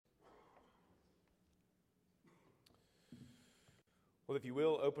Well, if you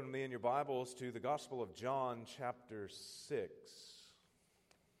will, open me in your Bibles to the Gospel of John, chapter 6.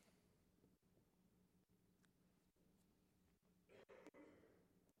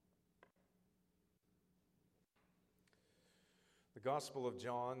 The Gospel of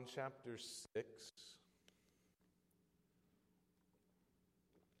John, chapter 6.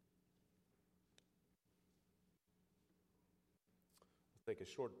 We'll take a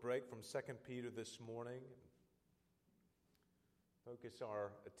short break from 2 Peter this morning. Focus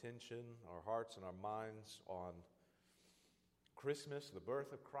our attention, our hearts, and our minds on Christmas, the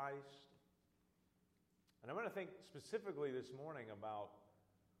birth of Christ. And I want to think specifically this morning about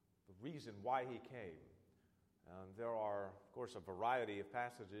the reason why he came. There are, of course, a variety of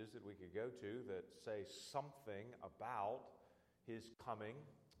passages that we could go to that say something about his coming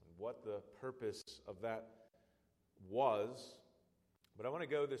and what the purpose of that was. But I want to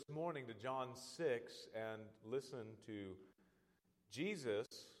go this morning to John 6 and listen to Jesus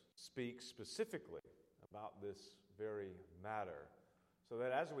speaks specifically about this very matter, so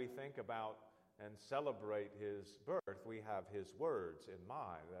that as we think about and celebrate his birth, we have his words in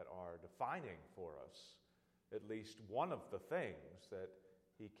mind that are defining for us at least one of the things that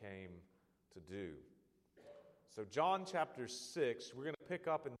he came to do. So John chapter 6, we're going to pick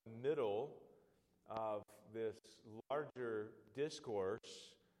up in the middle of this larger discourse.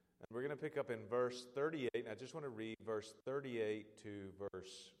 And we're going to pick up in verse 38, and I just want to read verse 38 to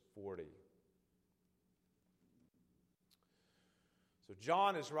verse 40. So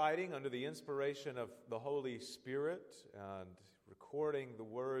John is writing under the inspiration of the Holy Spirit and recording the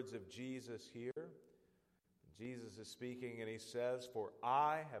words of Jesus here. Jesus is speaking, and he says, "For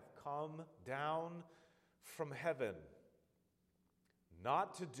I have come down from heaven,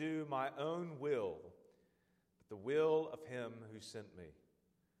 not to do my own will, but the will of him who sent me.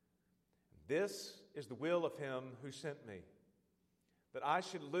 This is the will of him who sent me, that I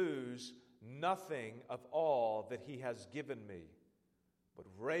should lose nothing of all that he has given me, but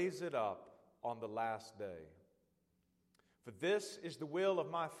raise it up on the last day. For this is the will of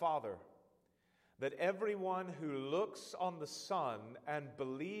my Father, that everyone who looks on the Son and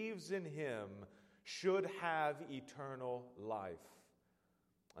believes in him should have eternal life,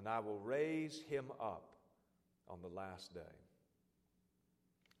 and I will raise him up on the last day."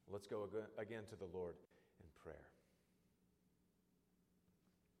 Let's go again to the Lord in prayer.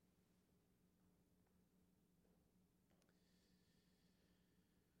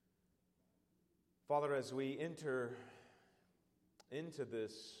 Father, as we enter into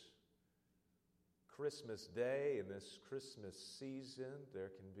this Christmas day and this Christmas season, there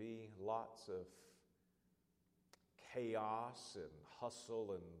can be lots of chaos and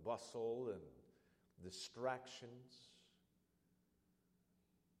hustle and bustle and distractions.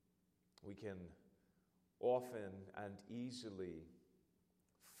 We can often and easily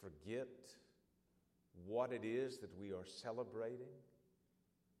forget what it is that we are celebrating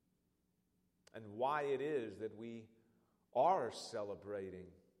and why it is that we are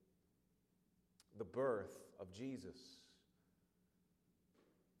celebrating the birth of Jesus.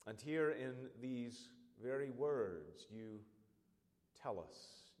 And here in these very words, you tell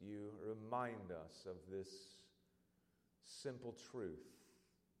us, you remind us of this simple truth.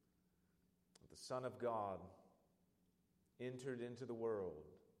 The Son of God entered into the world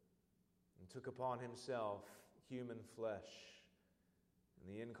and took upon himself human flesh in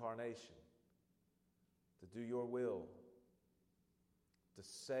the incarnation to do your will, to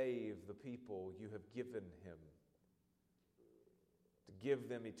save the people you have given him, to give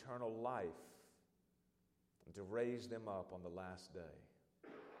them eternal life, and to raise them up on the last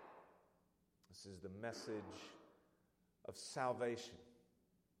day. This is the message of salvation.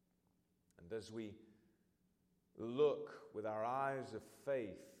 And as we look with our eyes of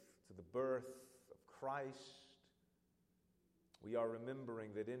faith to the birth of Christ, we are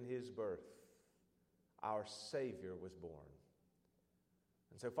remembering that in his birth, our Savior was born.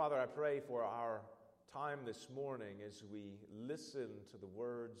 And so, Father, I pray for our time this morning as we listen to the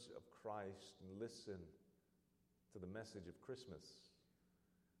words of Christ and listen to the message of Christmas,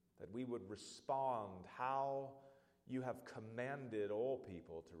 that we would respond how you have commanded all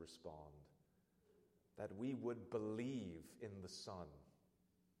people to respond, that we would believe in the Son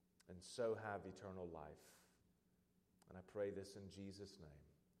and so have eternal life. And I pray this in Jesus' name.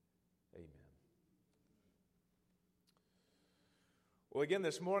 Amen. Well, again,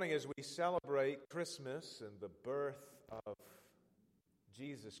 this morning as we celebrate Christmas and the birth of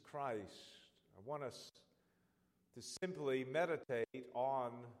Jesus Christ, I want us to simply meditate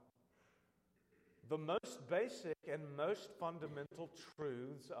on the most basic and most fundamental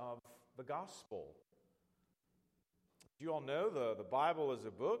truths of the gospel. You all know the Bible is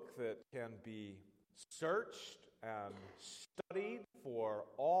a book that can be searched and studied for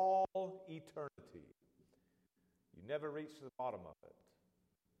all eternity. You never reach the bottom of it.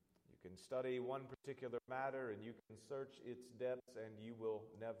 You can study one particular matter and you can search its depths and you will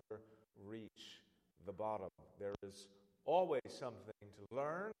never reach the bottom. There is always something to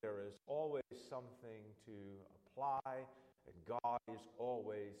learn. There is always something to apply. And God is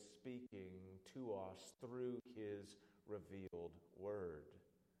always speaking to us through His revealed Word.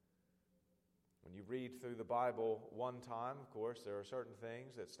 When you read through the Bible one time, of course, there are certain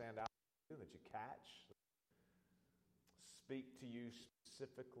things that stand out to you, that you catch, speak to you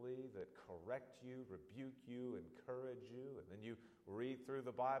specifically, that correct you, rebuke you, encourage you. And then you read through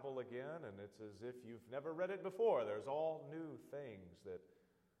the Bible again, and it's as if you've never read it before. There's all new things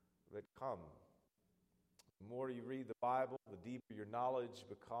that come. The more you read the Bible, the deeper your knowledge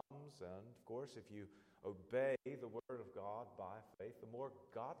becomes. And, of course, if you obey the Word of God by faith, the more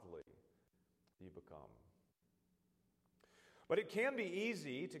godly you become. But it can be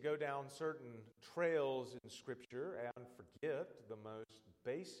easy to go down certain trails in Scripture and forget the most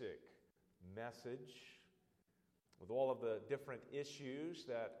basic message with all of the different issues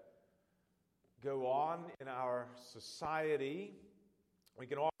that go on in our society. We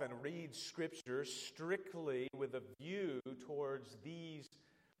can often read Scripture strictly with a view towards these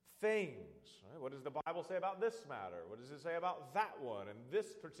things. Right? What does the Bible say about this matter? What does it say about that one and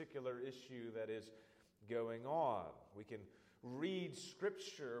this particular issue that is going on? We can read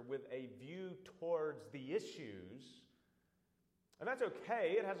Scripture with a view towards the issues, and that's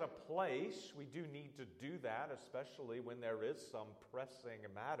okay. It has a place. We do need to do that, especially when there is some pressing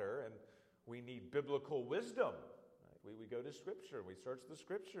matter and we need biblical wisdom. Right? We go to Scripture. We search the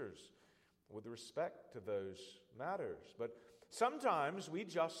Scriptures with respect to those matters. But sometimes we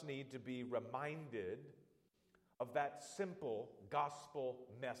just need to be reminded of that simple gospel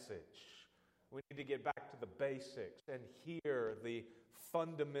message. We need to get back to the basics and hear the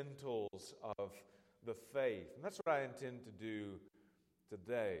fundamentals of the faith. And that's what I intend to do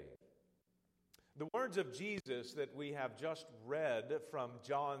today. The words of Jesus that we have just read from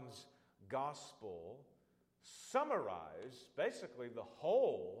John's Gospel summarize basically the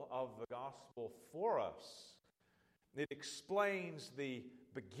whole of the Gospel for us. It explains the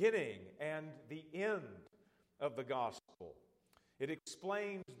beginning and the end of the Gospel. It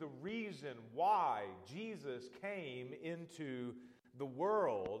explains the reason why Jesus came into the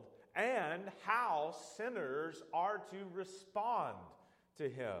world and how sinners are to respond to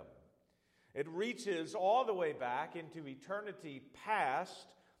Him. It reaches all the way back into eternity past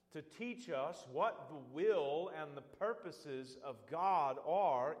to teach us what the will and the purposes of God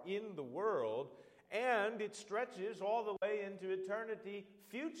are in the world, and it stretches all the way into eternity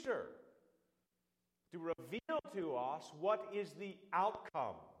future to reveal to us what is the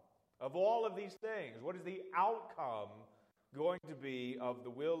outcome of all of these things. What is the outcome going to be of the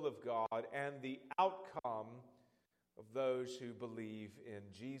will of God and the outcome of those who believe in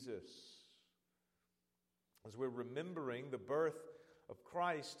Jesus? As we're remembering the birth of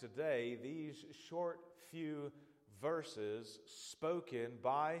Christ today, these short few verses spoken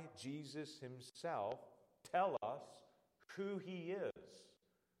by Jesus Himself tell us who He is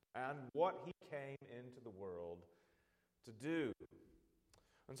and what He came into the world to do.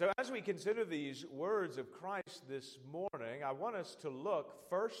 And so as we consider these words of Christ this morning, I want us to look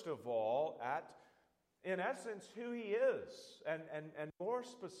first of all at, in essence, who He is, and more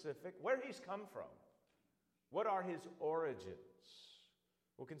specific, where He's come from. What are His origins?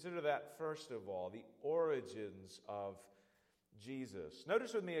 We'll consider that first of all, the origins of Jesus.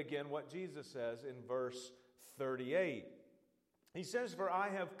 Notice with me again what Jesus says in verse 38. He says, "For I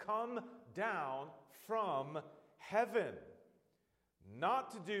have come down from heaven, not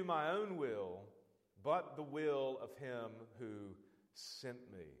to do my own will, but the will of Him who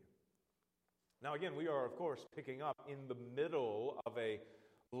sent me." Now again, we are of course picking up in the middle of a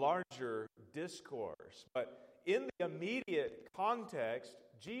larger discourse, but in the immediate context,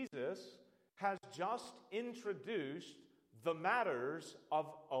 Jesus has just introduced the matters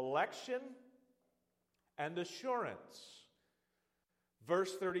of election and assurance.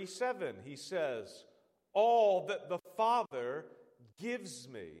 Verse 37, he says, "All that the Father gives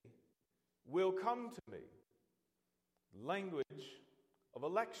me will come to me." Language of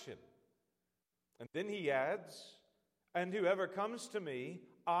election. And then he adds, "And whoever comes to me,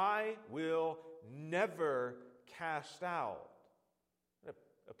 I will never cast out."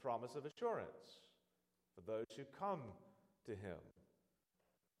 A promise of assurance for those who come to Him.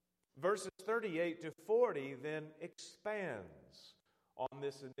 Verses 38 to 40 then expands on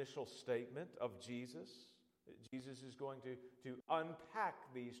this initial statement of Jesus. Jesus is going to unpack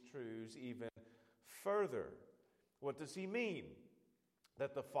these truths even further. What does he mean?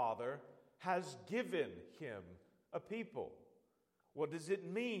 That the Father has given him a people. What does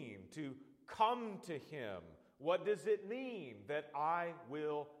it mean to come to him? What does it mean that I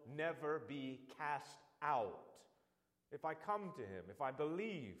will never be cast out if I come to him, if I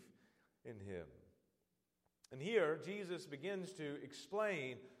believe in him? And here, Jesus begins to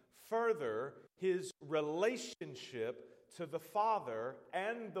explain further his relationship to the Father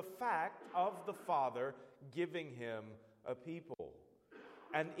and the fact of the Father giving him a people.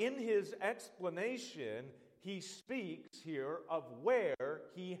 And in his explanation, he speaks here of where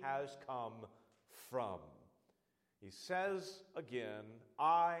he has come from. He says again,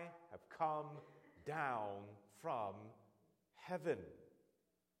 I have come down from heaven.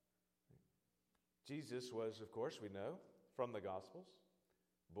 Jesus was, of course, we know from the Gospels,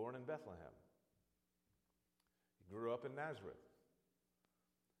 born in Bethlehem. He grew up in Nazareth.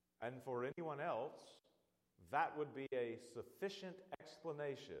 And for anyone else, that would be a sufficient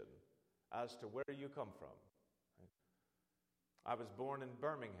explanation as to where you come from. I was born in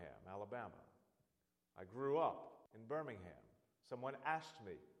Birmingham, Alabama. I grew up in Birmingham. Someone asked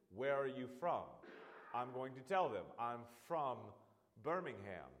me, where are you from? I'm going to tell them, I'm from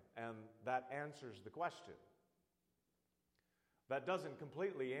Birmingham. And that answers the question. That doesn't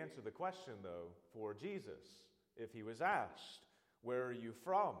completely answer the question, though, for Jesus. If he was asked, where are you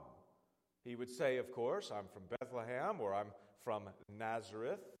from? He would say, of course, I'm from Bethlehem or I'm from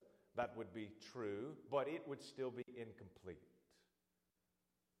Nazareth. That would be true, but it would still be incomplete.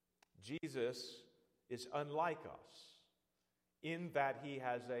 Jesus is unlike us in that he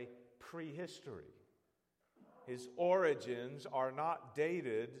has a prehistory. His origins are not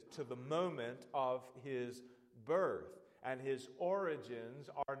dated to the moment of his birth, and his origins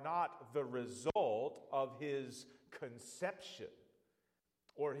are not the result of his conception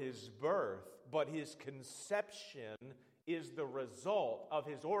or his birth, but his conception is the result of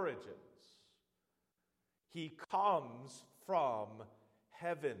his origins. He comes from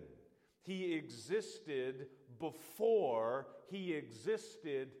heaven. He existed before he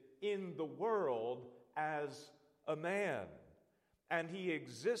existed in the world as a man. And he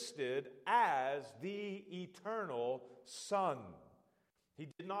existed as the eternal Son. He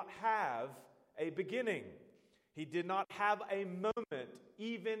did not have a beginning. He did not have a moment,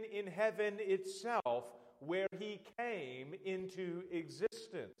 even in heaven itself, where he came into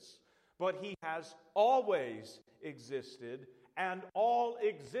existence. But he has always existed, and all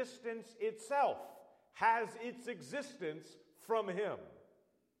existence itself has its existence from him.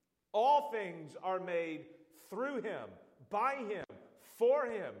 All things are made through him, by him, for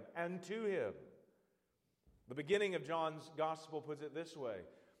him, and to him. The beginning of John's gospel puts it this way.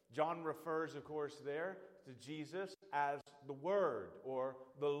 John refers, of course, there to Jesus as the Word or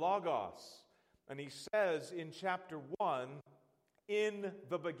the Logos. And he says in chapter 1, in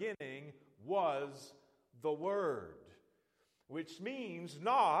the beginning was the Word. Which means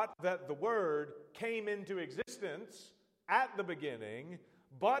not that the Word came into existence at the beginning,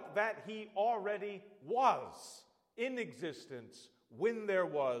 but that he already was in existence when there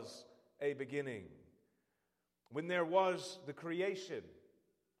was a beginning. When there was the creation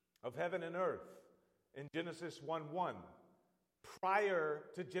of heaven and earth in Genesis 1:1. Prior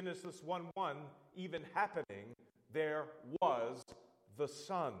to Genesis 1:1 even happening, there was the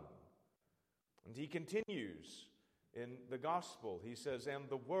Son. And he continues in the gospel. He says, and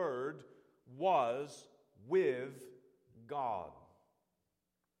the Word was with God.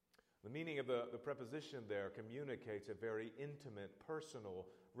 The meaning of the preposition there communicates a very intimate, personal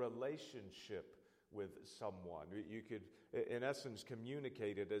relationship with someone. You could, in essence,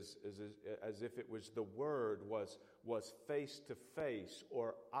 communicate it as if it was the Word was face to face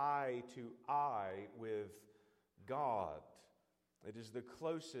or eye to eye with God. It is the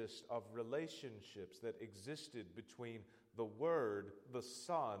closest of relationships that existed between the Word, the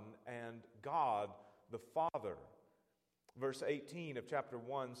Son, and God, the Father. Verse 18 of chapter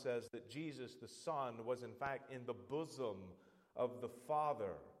 1 says that Jesus, the Son, was in fact in the bosom of the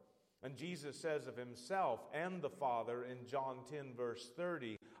Father. And Jesus says of himself and the Father in John 10, verse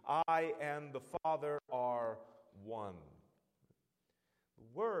 30, I and the Father are one.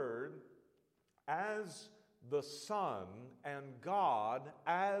 The Word, as the Son, and God,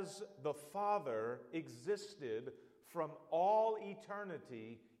 as the Father, existed from all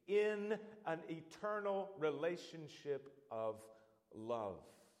eternity in an eternal relationship of love.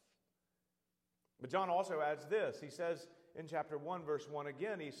 But John also adds this. He says in chapter 1, verse 1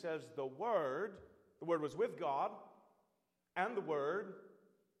 again, he says, the Word was with God, and the Word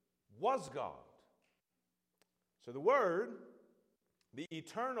was God. So the Word, the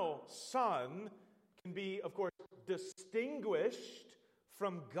eternal Son, can be, of course, distinguished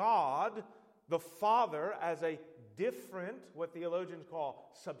from God the Father as a different, what theologians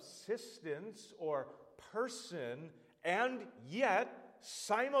call subsistence or person, and yet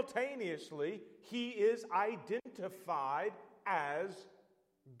simultaneously he is identified as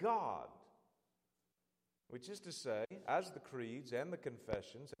God. Which is to say, as the creeds and the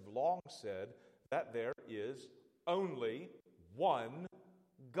confessions have long said, that there is only one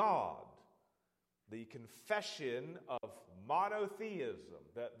God. The confession of monotheism,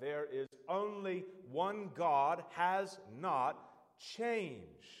 that there is only one God, has not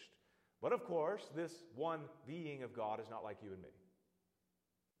changed. But of course, this one being of God is not like you and me.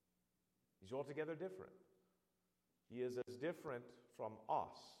 He's altogether different. He is as different from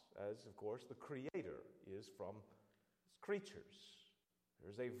us as, of course, the Creator is from his creatures.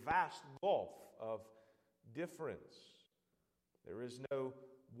 There's a vast gulf of difference. There is no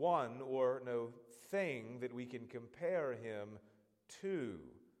one or no thing that we can compare him to.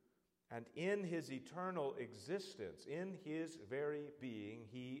 And in his eternal existence, in his very being,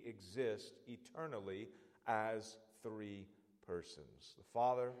 he exists eternally as three persons: the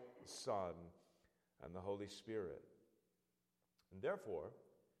Father, the Son, and the Holy Spirit. And therefore,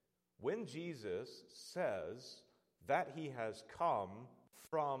 when Jesus says that he has come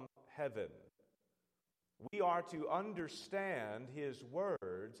from heaven, we are to understand his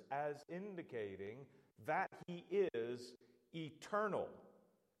words as indicating that he is eternal.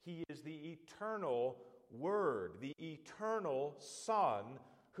 He is the eternal Word, the eternal Son,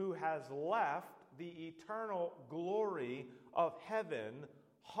 who has left the eternal glory of heaven,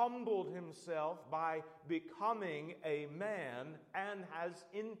 humbled himself by becoming a man, and has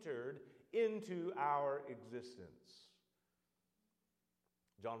entered into our existence.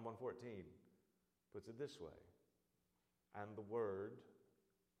 John 1:14 puts it this way: and the Word,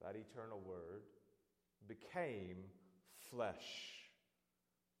 that eternal Word, became flesh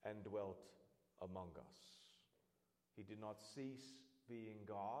and dwelt among us. He did not cease being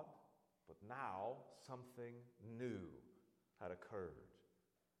God, but now something new had occurred.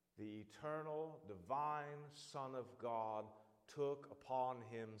 The eternal, divine Son of God took upon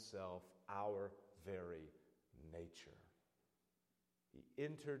himself our very nature. He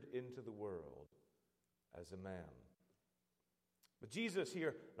entered into the world as a man. But Jesus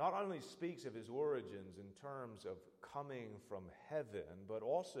here not only speaks of his origins in terms of coming from heaven, but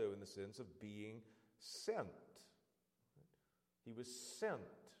also in the sense of being sent. He was sent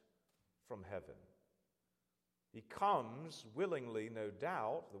from heaven. He comes willingly, no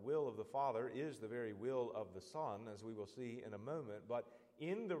doubt. The will of the Father is the very will of the Son, as we will see in a moment. But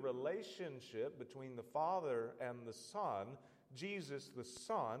in the relationship between the Father and the Son, Jesus the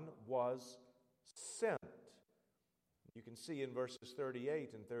Son was sent. You can see in verses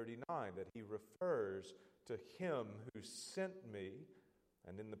 38 and 39 that he refers to him who sent me.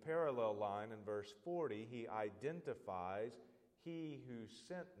 And in the parallel line in verse 40, he identifies he who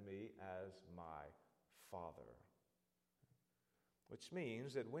sent me as my Father. Which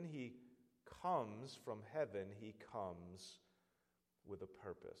means that when he comes from heaven, he comes with a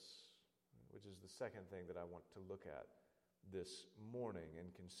purpose, which is the second thing that I want to look at this morning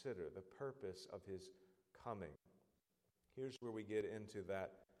and consider, the purpose of his coming. Here's where we get into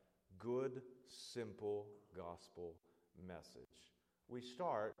that good, simple gospel message. We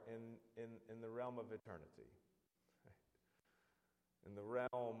start in the realm of eternity, in the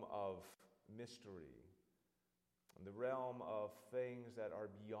realm of mystery, in the realm of things that are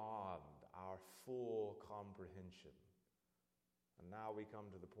beyond our full comprehension. And now we come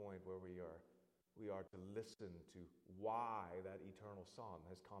to the point where we are to listen to why that eternal Son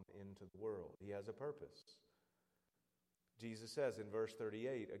has come into the world. He has a purpose. Jesus says in verse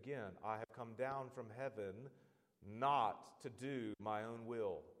 38, again, I have come down from heaven not to do my own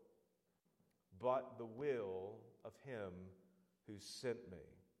will, but the will of him who sent me.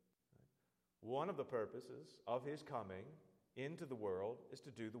 One of the purposes of his coming into the world is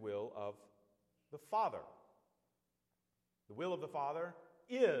to do the will of the Father. The will of the Father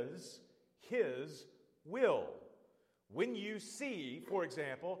is his will. When you see, for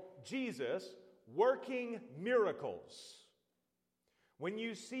example, Jesus working miracles, when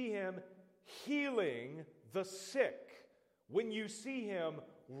you see him healing the sick, when you see him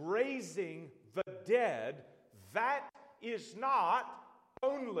raising the dead, that is not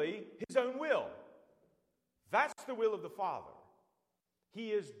only his own will. That's the will of the Father.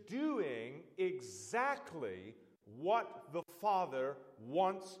 He is doing exactly what the Father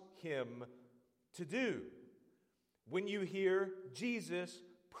wants him to do. When you hear Jesus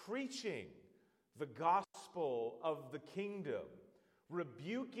preaching, the gospel of the kingdom,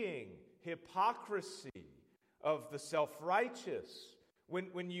 rebuking hypocrisy of the self-righteous.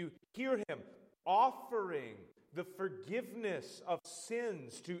 When you hear him offering the forgiveness of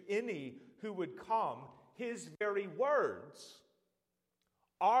sins to any who would come, his very words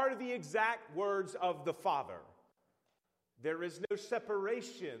are the exact words of the Father. There is no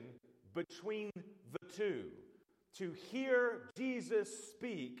separation between the two. To hear Jesus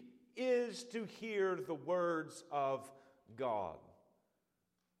speak is to hear the words of God.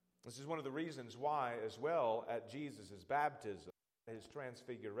 This is one of the reasons why, as well, at Jesus' baptism, his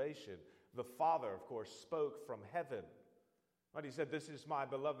transfiguration, the Father, of course, spoke from heaven. But he said, "This is my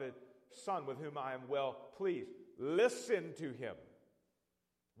beloved Son with whom I am well pleased. Listen to him."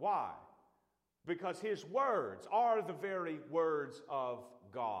 Why? Because his words are the very words of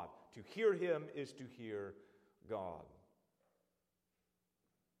God. To hear him is to hear God.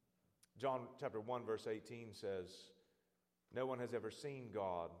 John chapter 1, verse 18 says, "No one has ever seen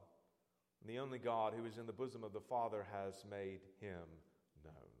God. And the only God who is in the bosom of the Father has made him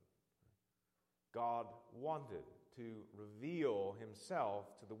known." God wanted to reveal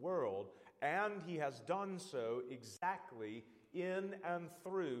himself to the world, and he has done so exactly in and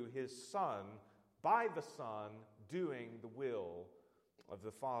through his Son, by the Son doing the will of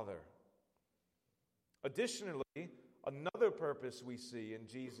the Father. Additionally, another purpose we see in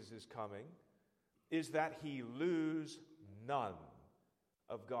Jesus' coming is that he lose none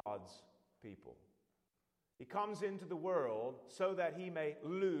of God's people. He comes into the world so that he may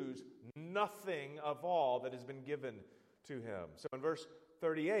lose nothing of all that has been given to him. So in verse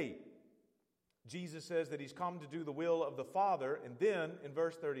 38, Jesus says that he's come to do the will of the Father, and then in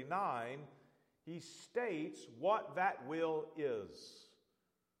verse 39, he states what that will is.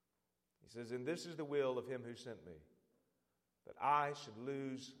 He says, "And this is the will of him who sent me, that I should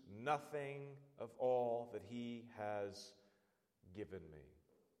lose nothing of all that he has given me."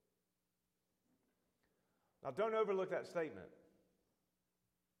 Now, don't overlook that statement.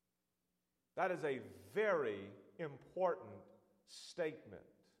 That is a very important statement.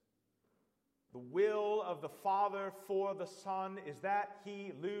 The will of the Father for the Son is that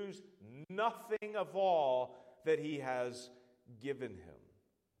he lose nothing of all that he has given him.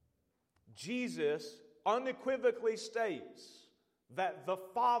 Jesus unequivocally states that the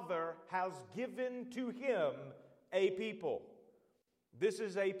Father has given to him a people. This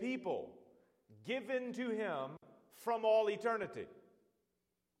is a people given to him from all eternity.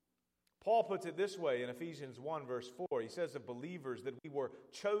 Paul puts it this way in Ephesians 1, verse 4. He says of believers that we were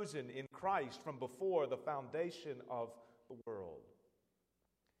chosen in Christ from before the foundation of the world.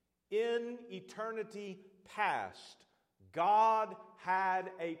 In eternity past, God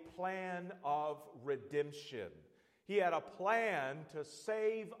had a plan of redemption. He had a plan to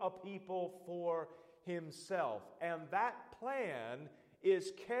save a people for himself. And that plan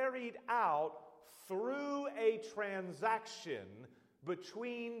is carried out through a transaction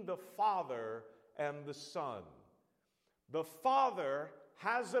between the Father and the Son. The Father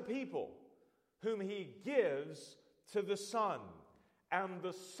has a people whom he gives to the Son, and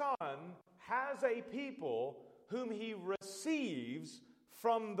the Son has a people whom he receives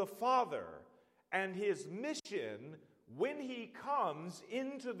from the Father. And his mission, when he comes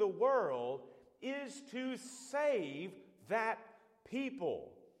into the world, is to save that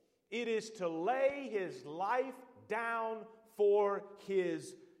people. It is to lay his life down for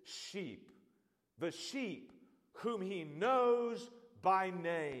his sheep. The sheep whom he knows by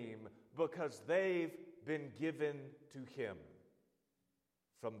name because they've been given to him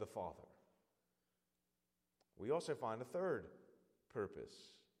from the Father. We also find a third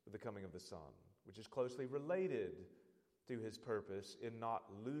purpose for the coming of the Son, which is closely related to his purpose in not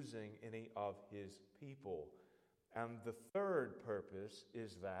losing any of his people. And the third purpose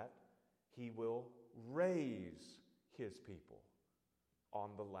is that he will raise his people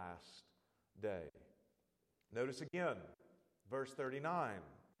on the last day. Notice again, verse 39.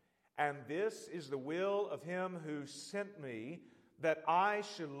 "And this is the will of him who sent me, that I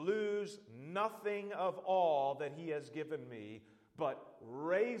should lose nothing of all that he has given me, but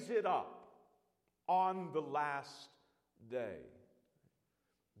raise it up on the last day."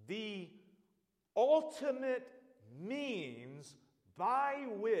 The ultimate means by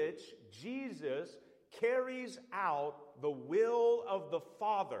which Jesus carries out the will of the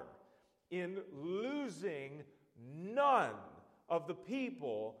Father in losing none of the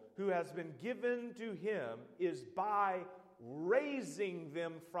people who has been given to him is by raising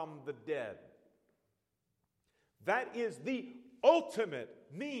them from the dead. That is the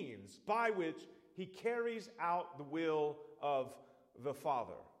ultimate means by which he carries out the will of the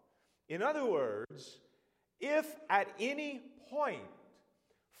Father. In other words, if at any point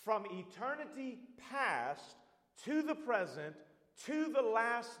from eternity past to the present to the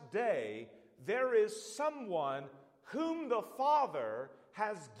last day, there is someone whom the Father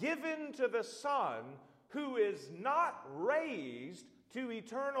has given to the Son who is not raised to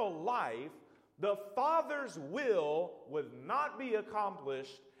eternal life, the Father's will would not be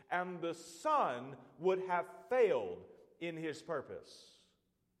accomplished and the Son would have failed in his purpose.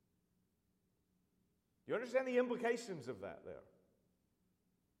 You understand the implications of that there?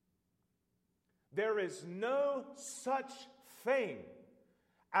 There is no such thing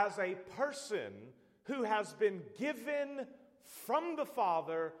as a person who has been given from the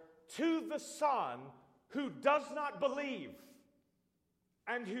Father to the Son who does not believe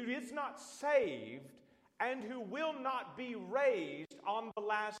and who is not saved and who will not be raised on the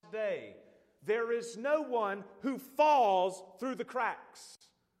last day. There is no one who falls through the cracks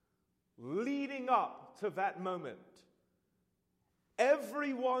leading up to that moment.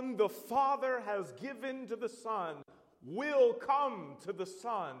 Everyone the Father has given to the Son will come to the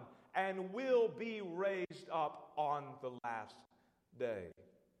Son and will be raised up on the last day.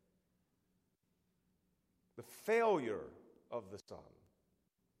 The failure of the Son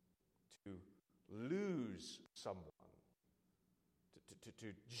to lose someone, to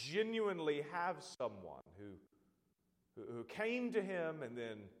genuinely have someone who came to him and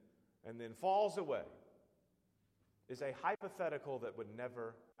then falls away, is a hypothetical that would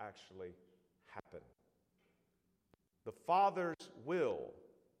never actually happen. The Father's will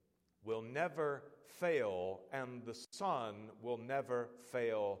never fail, and the Son will never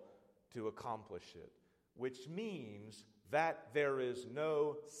fail to accomplish it, which means that there is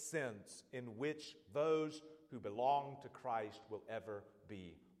no sense in which those who belong to Christ will ever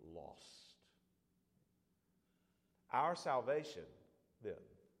be lost. Our salvation, then,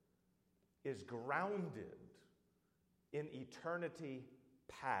 is grounded in eternity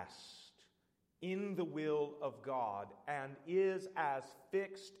past, in the will of God, and is as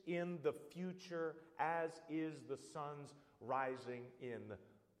fixed in the future as is the sun's rising in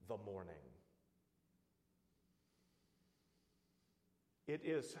the morning. It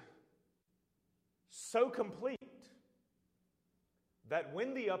is so complete that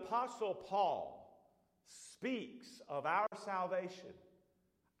when the Apostle Paul speaks of our salvation,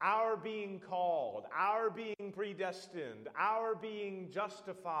 our being called, our being predestined, our being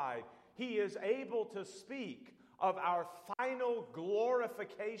justified, he is able to speak of our final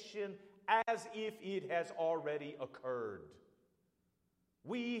glorification as if it has already occurred.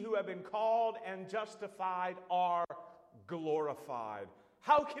 We who have been called and justified are glorified.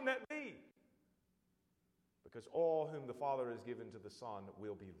 How can that be? Because all whom the Father has given to the Son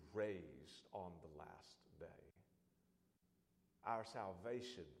will be raised on the last day. Our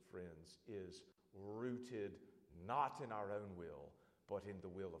salvation, friends, is rooted not in our own will, but in the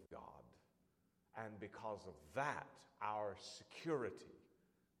will of God. And because of that, our security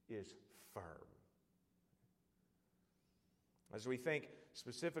is firm. As we think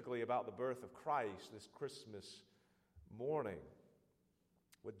specifically about the birth of Christ this Christmas morning,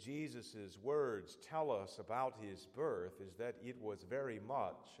 what Jesus' words tell us about his birth is that it was very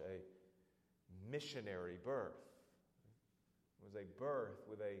much a missionary birth. It was a birth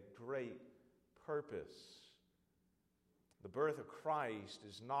with a great purpose. The birth of Christ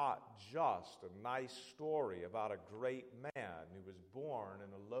is not just a nice story about a great man who was born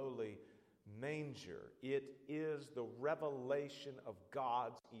in a lowly manger. It is the revelation of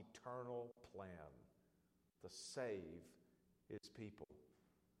God's eternal plan to save his people.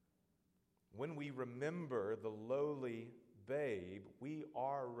 When we remember the lowly babe, we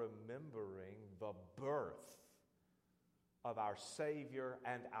are remembering the birth of our Savior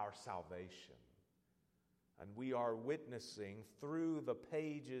and our salvation. And we are witnessing through the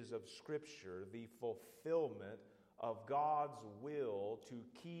pages of Scripture the fulfillment of God's will to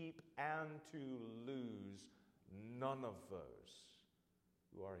keep and to lose none of those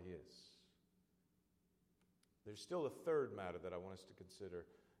who are his. There's still a third matter that I want us to consider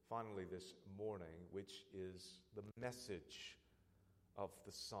finally this morning, which is the message of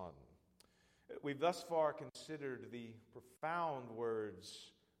the Son. We've thus far considered the profound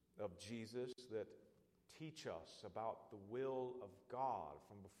words of Jesus that teach us about the will of God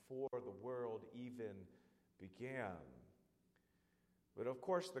from before the world even began. But of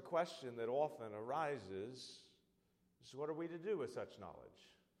course, the question that often arises is, what are we to do with such knowledge?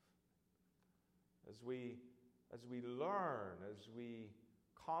 As we learn, as we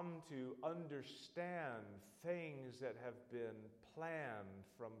come to understand things that have been planned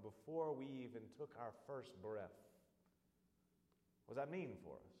from before we even took our first breath, what does that mean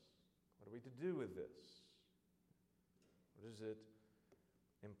for us? What are we to do with this? What does it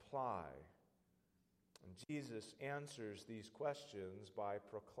imply? And Jesus answers these questions by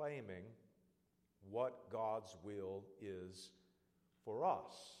proclaiming what God's will is for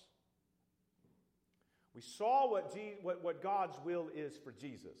us. We saw what God's will is for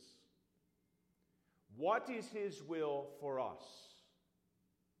Jesus. What is his will for us?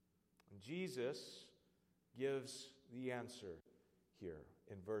 And Jesus gives the answer here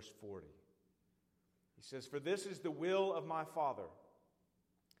in verse 40. He says, "For this is the will of my Father,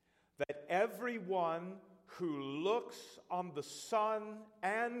 that everyone who looks on the Son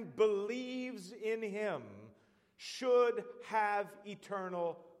and believes in him should have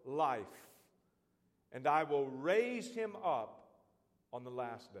eternal life, and I will raise him up on the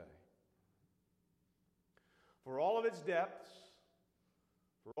last day." For all of its depths,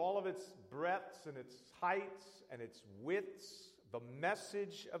 for all of its breadths and its heights and its widths, the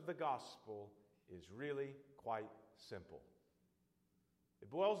message of the gospel is really quite simple. It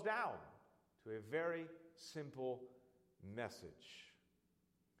boils down to a very simple message.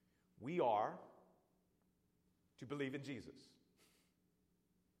 We are to believe in Jesus.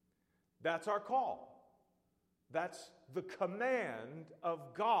 That's our call. That's the command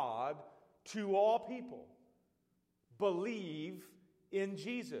of God to all people. Believe in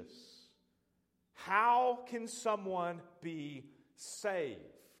Jesus. How can someone be saved?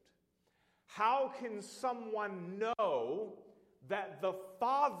 How can someone know that the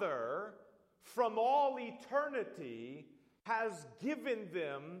Father from all eternity has given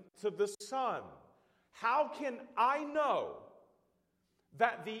them to the Son? How can I know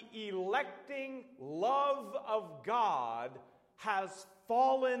that the electing love of God has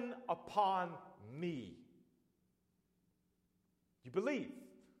fallen upon me? You believe.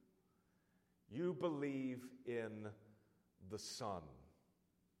 You believe in the Son.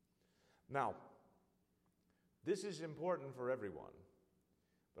 Now, this is important for everyone,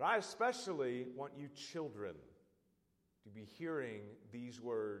 but I especially want you children to be hearing these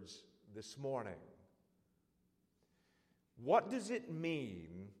words this morning. What does it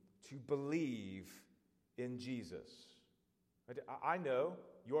mean to believe in Jesus? I know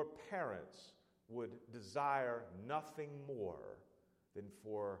your parents would desire nothing more than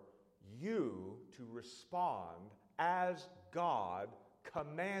for you to respond as God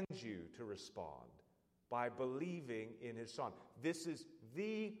commands you to respond, by believing in his Son. This is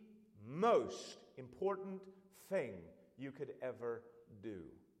the most important thing you could ever do.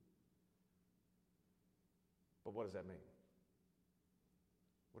 But what does that mean?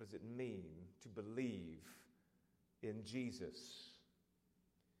 What does it mean to believe in Jesus?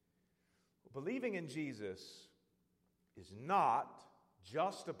 Believing in Jesus is not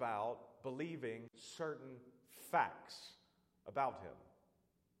just about believing certain facts about him.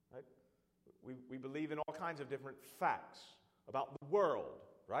 Right? We believe in all kinds of different facts about the world,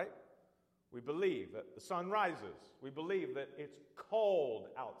 right? We believe that the sun rises. We believe that it's cold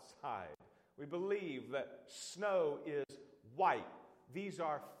outside. We believe that snow is white. These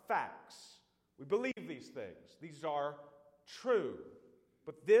are facts. We believe these things. These are true.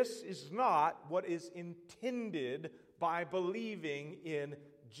 But this is not what is intended by believing in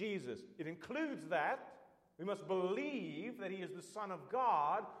Jesus. It includes that. We must believe that he is the Son of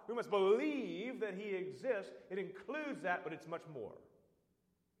God. We must believe that he exists. It includes that, but it's much more.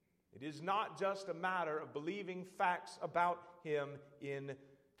 It is not just a matter of believing facts about him in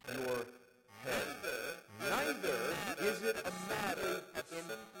your head. Neither is it a matter of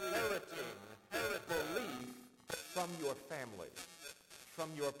inheriting belief from your family,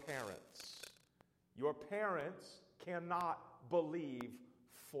 from your parents. Your parents cannot believe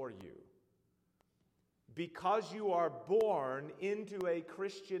for you. Because you are born into a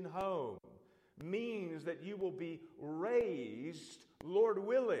Christian home means that you will be raised, Lord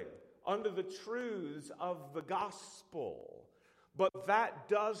willing, under the truths of the gospel. But that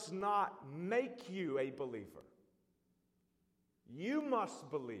does not make you a believer. You must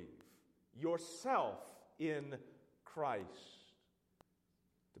believe yourself in Christ.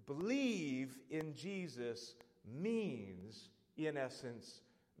 To believe in Jesus means, in essence,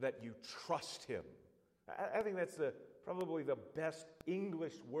 that you trust him. I think that's probably the best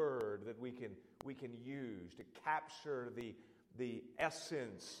English word that we can use to capture the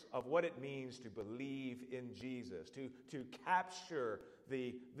essence of what it means to believe in Jesus, to capture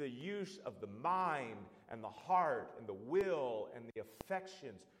the use of the mind and the heart and the will and the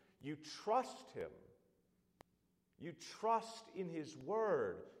affections. You trust him. You trust in his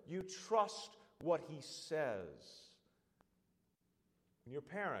word. You trust what he says. When your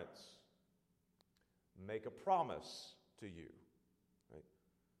parents make a promise to you, right?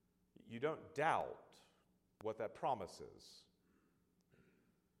 you don't doubt what that promise is.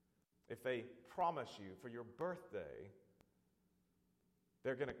 If they promise you for your birthday,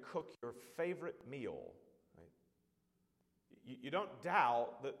 they're going to cook your favorite meal, right? You don't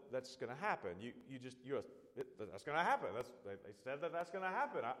doubt that that's going to happen. That's going to happen. They said that's going to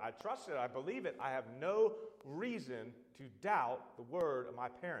happen. I trust it. I believe it. I have no reason to doubt the word of my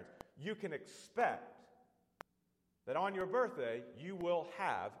parents. You can expect that on your birthday, you will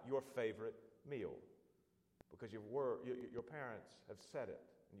have your favorite meal because your parents have said it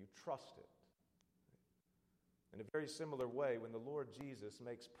and you trust it. In a very similar way, when the Lord Jesus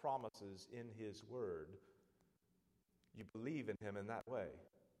makes promises in His Word, you believe in Him in that way.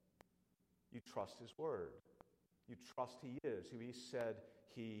 You trust His Word. You trust He is who He said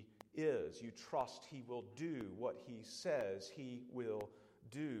He is. You trust He will do what He says He will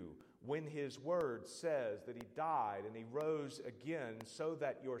do. When His Word says that He died and He rose again so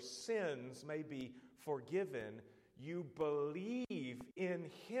that your sins may be forgiven, you believe in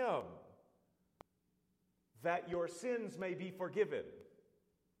Him that your sins may be forgiven.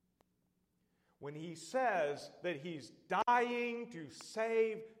 When He says that He's dying to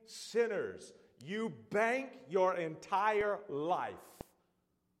save sinners, you bank your entire life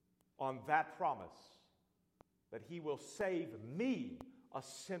on that promise that He will save me, a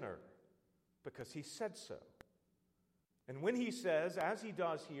sinner, because He said so. And when He says, as He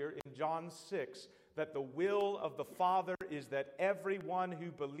does here in John 6, that the will of the Father is that everyone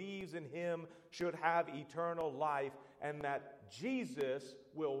who believes in Him should have eternal life, and that Jesus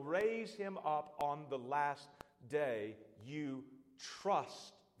will raise him up on the last day, you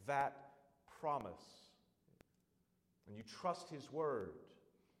trust that promise. And you trust His Word.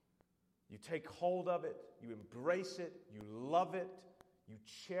 You take hold of it, you embrace it, you love it, you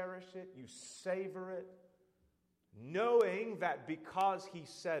cherish it, you savor it, knowing that because He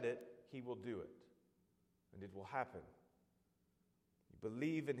said it, He will do it. And it will happen. You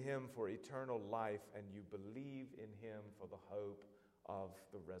believe in Him for eternal life, and you believe in Him for the hope of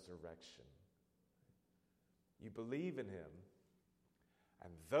the resurrection. You believe in Him,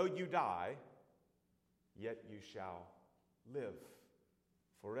 and though you die, yet you shall live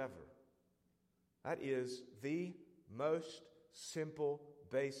forever. That is the most simple,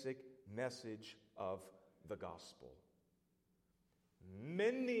 basic message of the gospel.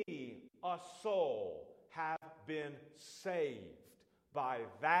 Many a soul have been saved by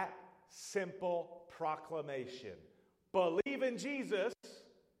that simple proclamation. Believe in Jesus,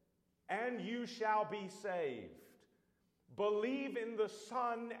 and you shall be saved. Believe in the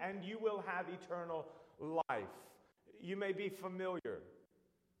Son, and you will have eternal life. You may be familiar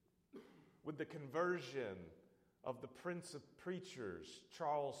with the conversion of the Prince of Preachers,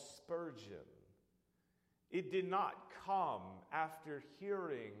 Charles Spurgeon. It did not come after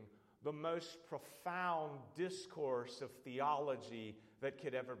hearing the most profound discourse of theology that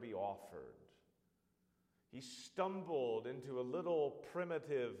could ever be offered. He stumbled into a little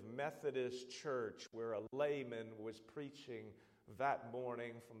primitive Methodist church where a layman was preaching that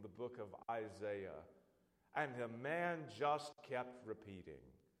morning from the book of Isaiah. And the man just kept repeating,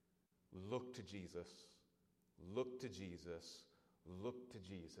 "Look to Jesus, look to Jesus, look to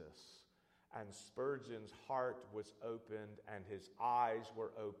Jesus." And Spurgeon's heart was opened and his eyes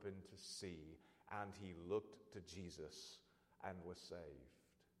were opened to see. And he looked to Jesus and was saved.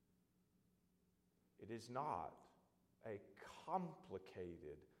 It is not a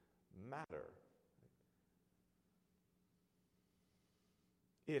complicated matter.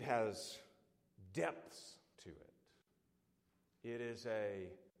 It has depths to it. It is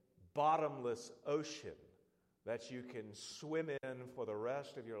a bottomless ocean that you can swim in for the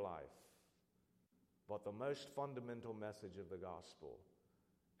rest of your life. But the most fundamental message of the gospel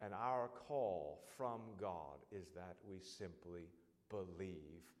and our call from God is that we simply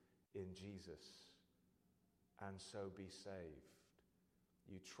believe in Jesus and so be saved.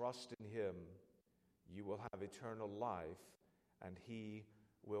 You trust in Him, you will have eternal life, and He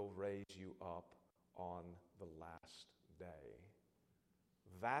will raise you up on the last day.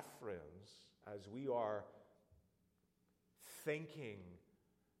 That, friends, as we are thinking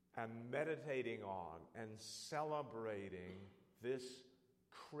and meditating on and celebrating this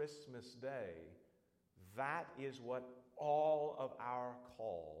Christmas day, that is what all of our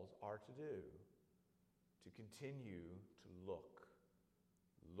calls are to do. To continue to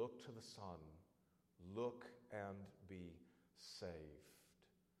look to the Son, look and be saved.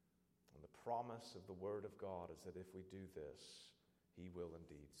 And the promise of the Word of God is that if we do this, He will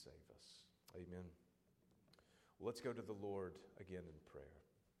indeed save us. Amen. Well, let's go to the Lord again in prayer.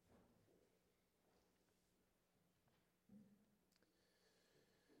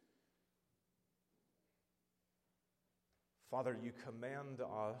 Father, you command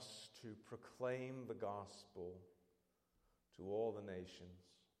us to proclaim the gospel to all the nations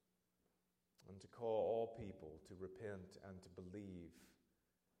and to call all people to repent and to believe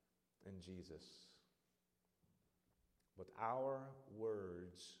in Jesus. But our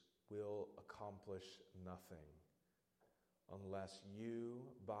words will accomplish nothing unless you,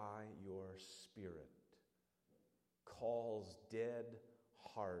 by your Spirit, cause dead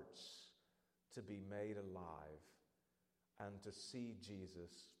hearts to be made alive and to see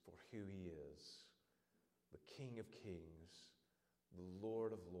Jesus for who he is, the King of kings, the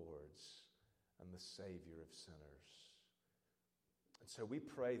Lord of lords, and the Savior of sinners. And so we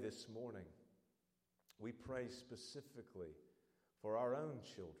pray this morning, we pray specifically for our own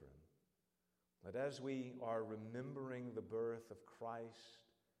children, that as we are remembering the birth of Christ,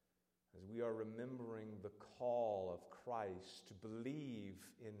 as we are remembering the call of Christ to believe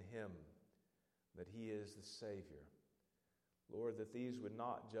in him, that he is the Savior, Lord, that these would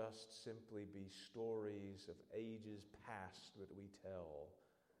not just simply be stories of ages past that we tell,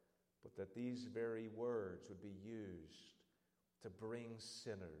 but that these very words would be used to bring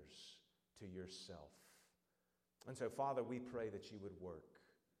sinners to yourself. And so, Father, we pray that you would work,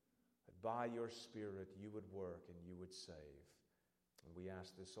 that by your Spirit you would work and you would save. And we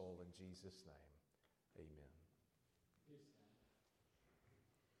ask this all in Jesus' name. Amen.